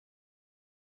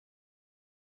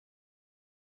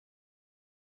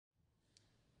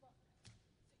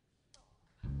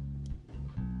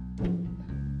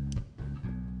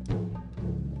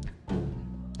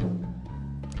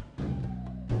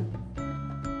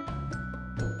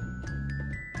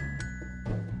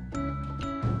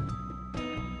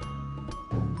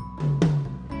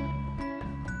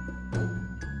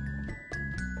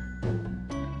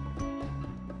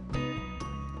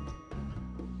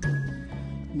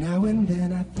Now and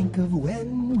then I think of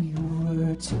when we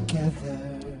were together,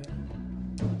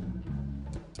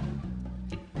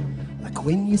 like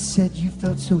when you said you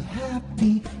felt so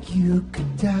happy you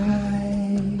could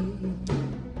die.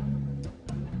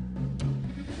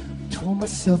 Told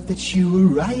myself that you were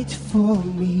right for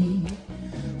me,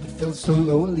 but felt so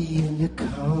lonely in your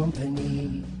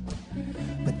company.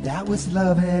 But that was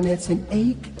love and it's an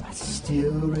ache I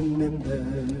still remember.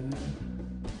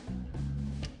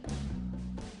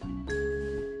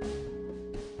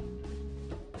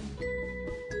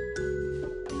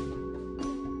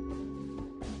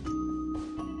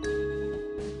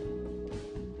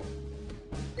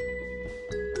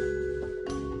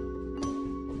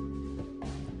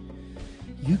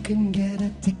 You can get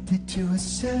addicted to a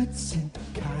certain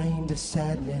kind of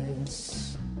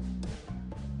sadness,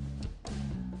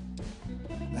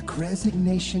 like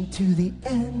resignation to the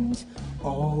end,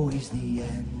 always the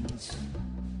end.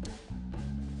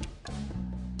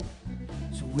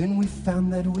 So when we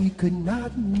found that we could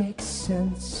not make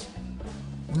sense,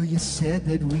 well, you said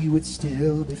that we would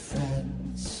still be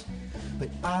friends. But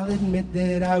I'll admit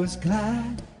that I was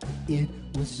glad it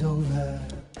was over.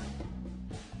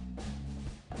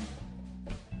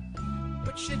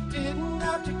 But you didn't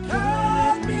have to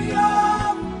cut me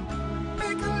off,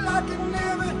 make it like it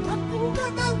never happened,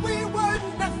 that we were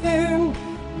nothing.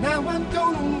 Now I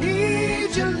don't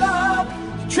need your love.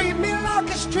 You treat me like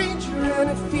a stranger and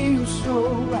it feels so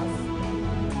rough.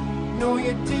 No,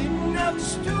 you didn't have to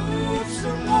stoop so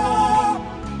low,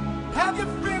 have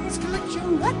your friends collect your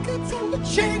records and to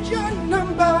change your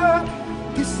number.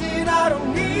 You said I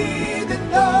don't need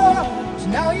it though. So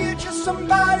now you're just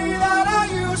somebody that I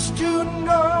used to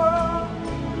know.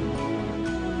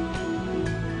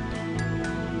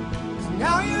 So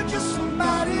now you're just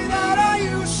somebody that I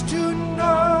used to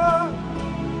know.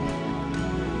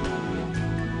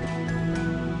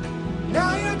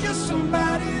 Now you're just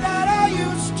somebody that I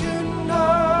used to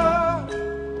know.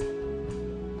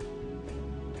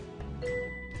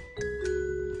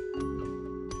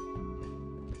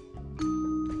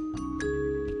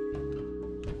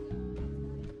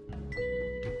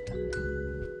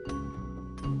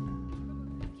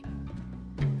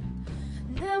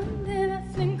 And then I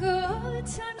think of all the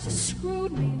times you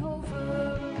screwed me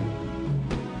over,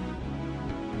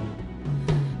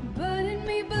 but in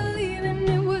me believing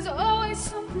it was always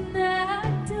something that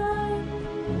I'd done.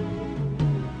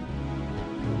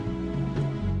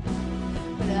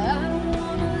 But I don't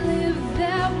wanna live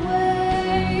that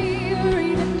way,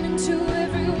 reading into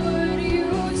every word you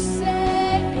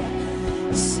say.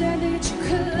 You said that you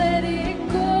could let it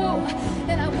go,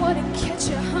 and I wanna catch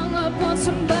you hung up on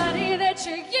somebody that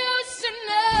you used to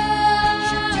know.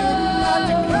 She didn't have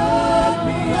to cut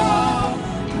me off,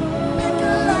 make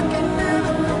it like it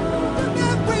never happened,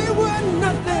 that we were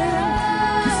nothing.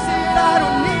 You said I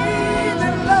don't need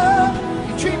your love.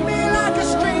 You treat me like a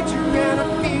stranger and I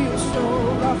feel so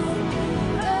rough.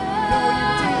 No, you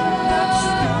didn't have to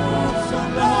stoop so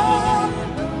low,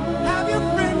 have your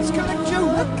friends collect your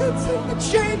records and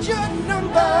change your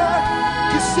number.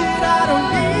 You said I don't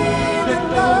need it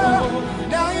though.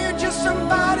 Now you're just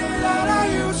somebody that I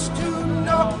used to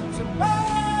know. Somebody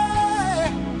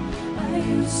I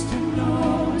used to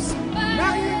know somebody.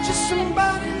 now you're just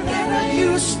somebody that I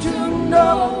used to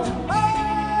know.